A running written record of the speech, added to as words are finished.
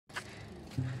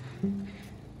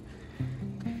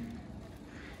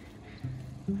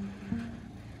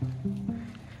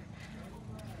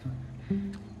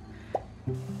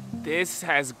This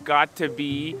has got to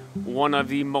be one of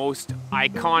the most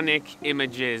iconic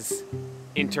images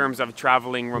in terms of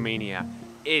traveling Romania.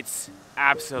 It's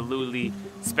absolutely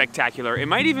spectacular. It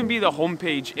might even be the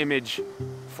homepage image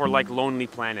for like Lonely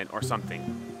Planet or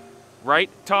something. Right?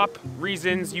 Top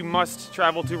reasons you must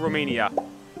travel to Romania.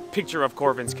 Picture of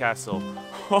Corvin's Castle.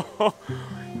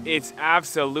 It's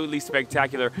absolutely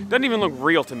spectacular. Doesn't even look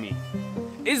real to me.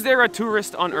 Is there a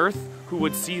tourist on Earth who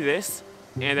would see this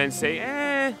and then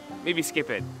say, maybe skip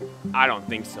it? I don't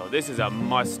think so. This is a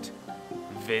must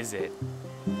visit.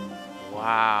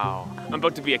 Wow. I'm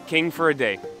about to be a king for a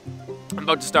day. I'm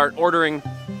about to start ordering,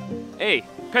 hey,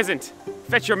 peasant,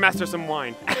 fetch your master some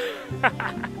wine.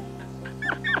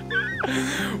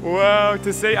 Wow,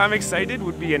 to say I'm excited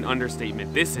would be an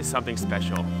understatement. This is something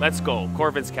special. Let's go,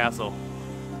 Corvin's Castle.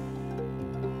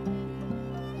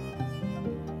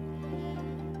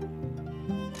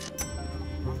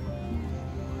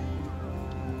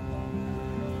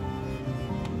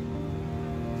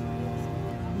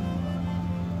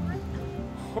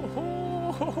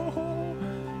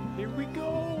 Here we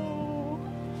go.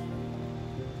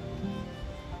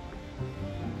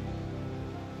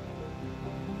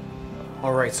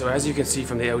 All right, so as you can see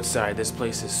from the outside, this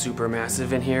place is super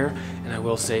massive in here, and I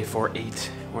will say for $8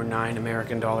 or $9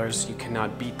 American dollars, you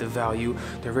cannot beat the value.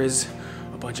 There is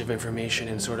a bunch of information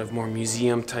and sort of more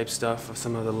museum type stuff of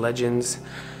some of the legends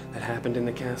that happened in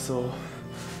the castle.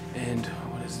 And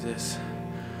what is this?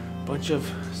 Bunch of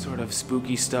sort of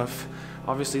spooky stuff.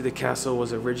 Obviously the castle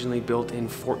was originally built in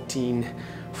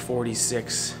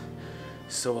 1446.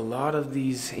 So a lot of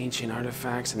these ancient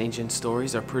artifacts and ancient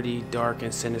stories are pretty dark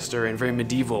and sinister and very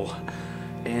medieval.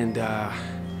 And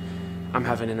I'm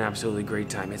having an absolutely great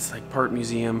time. It's like part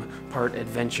museum, part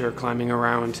adventure, climbing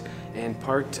around, and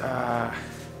part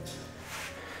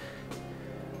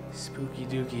spooky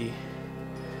dooky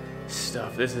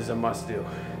stuff. This is a must do.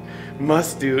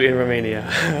 Must do in Romania.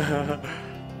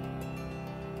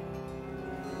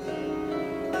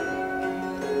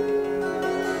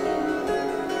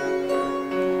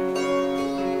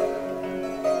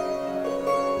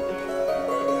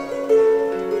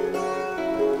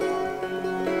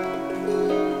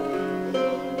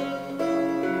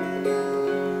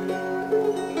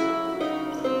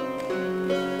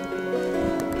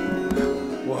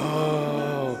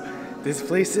 This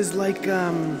place is like, it's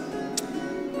a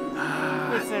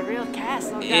real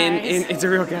castle, guys. It's a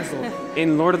real castle.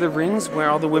 In Lord of the Rings, where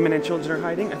all the women and children are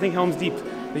hiding, I think Helm's Deep.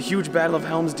 The huge battle of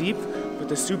Helm's Deep with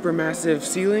the super massive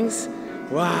ceilings.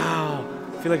 Wow,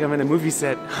 I feel like I'm in a movie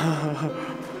set.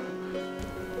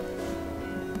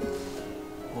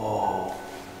 Whoa,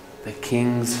 the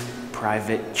King's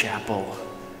private chapel.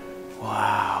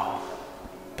 Wow,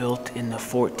 built in the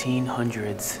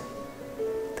 1400s.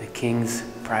 The King's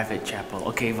private chapel.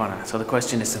 Okay, Ivana, so the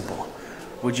question is simple.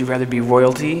 Would you rather be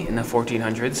royalty in the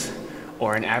 1400s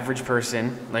or an average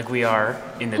person like we are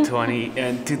in the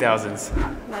 2000s?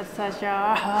 That's such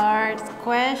a hard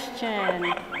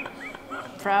question.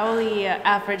 Probably an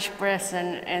average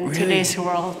person in Really? today's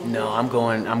world. No, I'm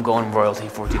going royalty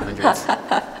 1400s.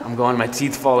 I'm going, my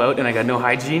teeth fall out and I got no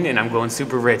hygiene and I'm going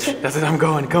super rich. That's what I'm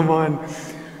going, come on.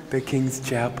 The King's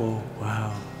chapel,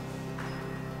 wow.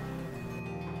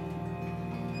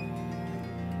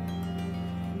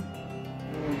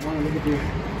 Look at this.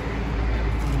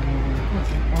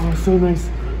 Oh, so nice.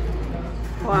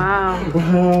 Wow.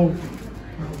 Wow.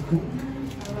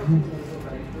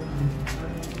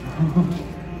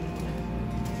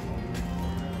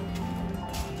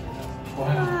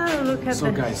 Wow, look at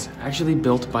So this. guys, actually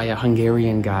built by a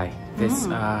Hungarian guy. This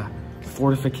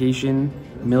fortification,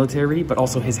 military, but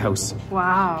also his house.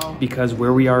 Wow. Because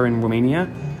where we are in Romania,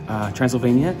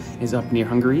 Transylvania is up near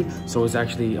Hungary, so it's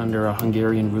actually under a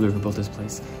Hungarian ruler who built this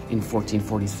place in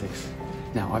 1446.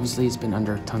 Now, obviously, it's been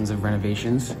under tons of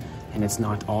renovations, and it's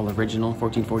not all original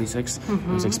 1446. It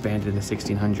was expanded in the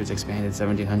 1600s, expanded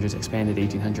 1700s, expanded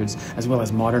 1800s, as well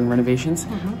as modern renovations,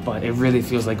 but it really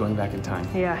feels like going back in time.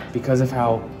 Yeah. Because of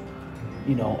how,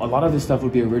 you know, a lot of this stuff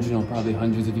would be original, probably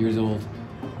hundreds of years old.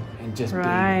 And just big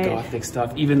gothic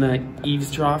stuff. Even the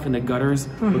eaves trough and the gutters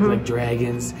look like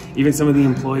dragons. Even some of the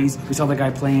employees, we saw the guy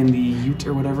playing the ute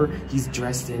or whatever, he's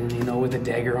dressed in, you know, with a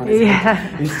dagger on his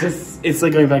head. It's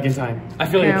like going back in time. I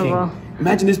feel like a king. Well.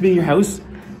 Imagine this being your house.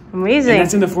 Amazing. And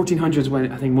that's in the 1400s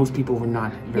when I think most people were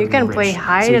not very You can rich. play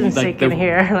hide and seek in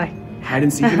here. Like hide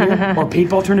and seek in here? Or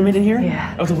paintball tournament in here?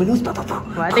 Yeah. Oh, the windows?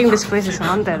 Well, I think this place is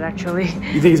haunted, actually.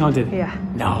 You think it's haunted? Yeah.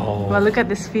 No. Well, look at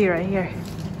this view right here.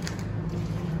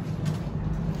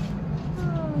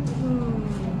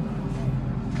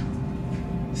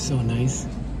 So nice.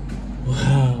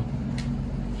 Wow.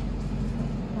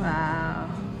 Wow.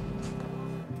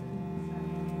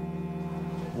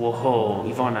 ho,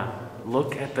 Ivana,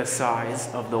 look at the size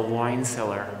of the wine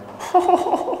cellar.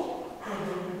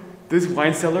 This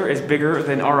wine cellar is bigger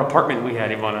than our apartment we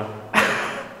had, Ivana.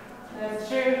 That's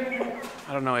true.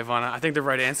 I don't know, Ivana. I think the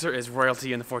right answer is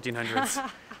royalty in the 1400s.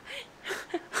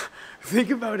 Think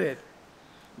about it.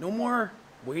 No more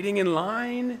waiting in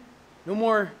line. No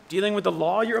more dealing with the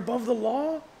law. You're above the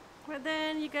law. But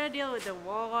then you gotta deal with the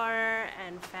war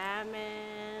and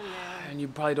famine. And you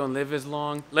probably don't live as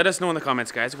long. Let us know in the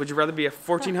comments, guys. Would you rather be a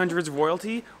 1400s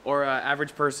royalty or an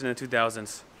average person in the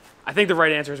 2000s? I think the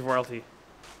right answer is royalty.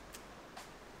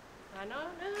 I know.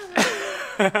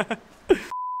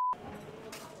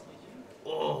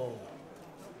 Oh,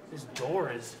 this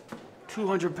door is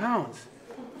 200 pounds.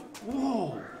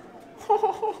 Whoa.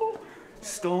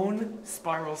 Stone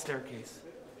spiral staircase.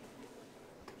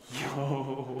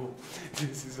 Yo,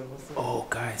 this is awesome. Oh,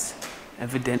 guys,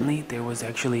 evidently there was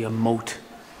actually a moat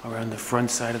around the front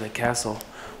side of the castle,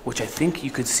 which I think you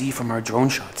could see from our drone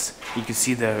shots. You could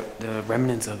see the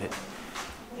remnants of it.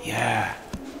 Yeah,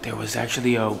 there was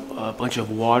actually a bunch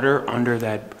of water under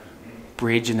that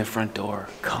bridge in the front door.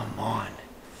 Come on.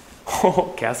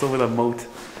 Oh, castle with a moat.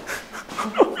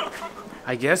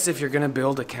 I guess if you're gonna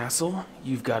build a castle,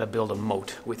 you've got to build a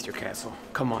moat with your castle.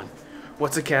 Come on.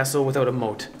 What's a castle without a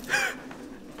moat?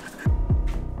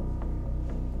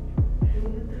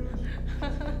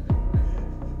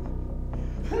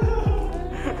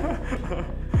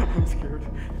 I'm scared.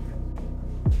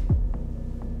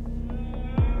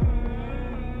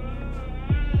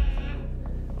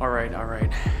 All right.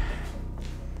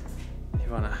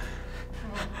 Ivana,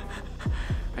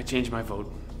 I changed my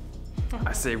vote.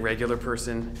 I say regular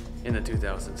person in the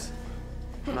 2000s.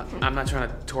 I'm not trying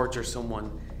to torture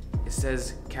someone. It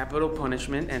says capital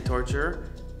punishment and torture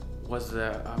was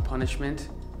a punishment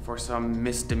for some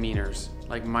misdemeanors,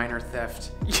 like minor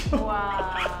theft.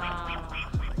 Wow.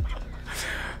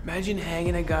 Imagine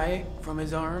hanging a guy from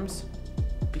his arms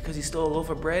because he stole a loaf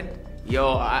of bread.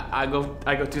 Yo, I go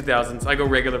 2000s. I go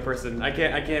regular person. I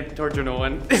can't torture no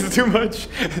one. It's too much.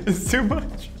 It's too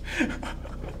much.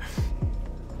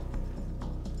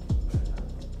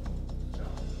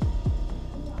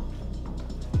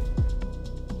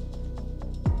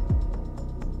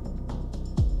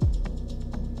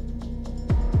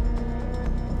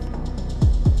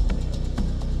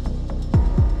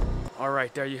 All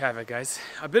right, there you have it, guys.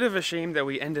 A bit of a shame that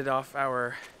we ended off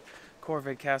our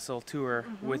Corvin Castle tour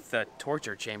with the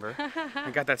torture chamber. I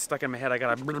got that stuck in my head. I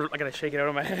gotta shake it out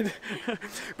of my head.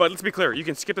 But let's be clear, you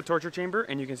can skip the torture chamber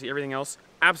and you can see everything else.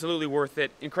 Absolutely worth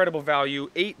it. Incredible value.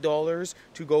 $8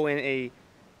 to go in a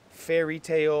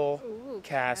fairytale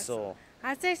castle.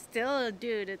 I'd say still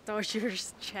do the torture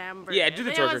chamber. Yeah, do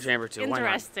the torture chamber too.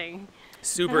 Interesting. Why not?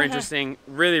 Super interesting.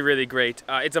 Really, really great.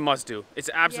 It's a must-do. It's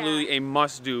absolutely a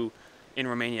must-do in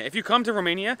Romania. If you come to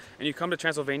Romania and you come to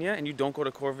Transylvania and you don't go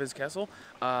to Corvin Castle,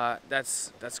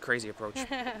 that's a crazy approach.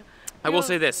 I will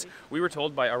say this. We were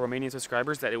told by our Romanian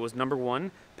subscribers that it was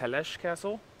 #1, Peleș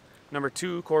Castle,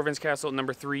 #2, Corvin's Castle,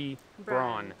 #3,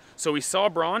 Bran. So we saw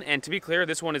Bran, and to be clear,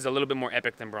 this one is a little bit more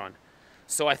epic than Bran.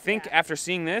 So I think after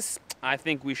seeing this, I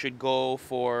think we should go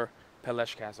for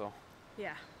Peleș Castle.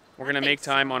 Yeah. We're going to make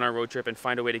time on our road trip and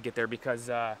find a way to get there because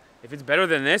if it's better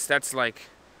than this, that's like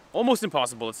almost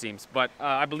impossible, it seems. But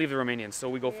I believe the Romanians, so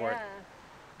we go for it.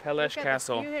 Peleș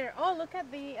Castle. Oh, look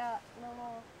at the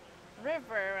little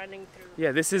river running through.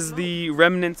 Yeah, this is the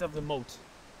remnants of the moat.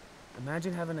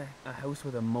 Imagine having a house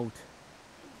with a moat.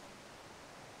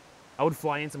 I would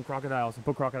fly in some crocodiles and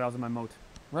put crocodiles in my moat.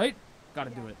 Right?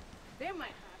 Gotta do it. They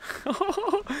might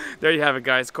have. There you have it,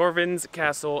 guys. Corvin's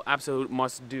Castle, absolute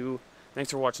must-do. Thanks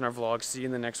for watching our vlog. See you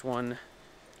in the next one.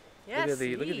 Yes, look at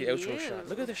the outro shot.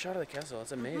 Look at the shot of the castle.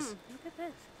 It's amazing. Look at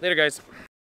this. Later, guys.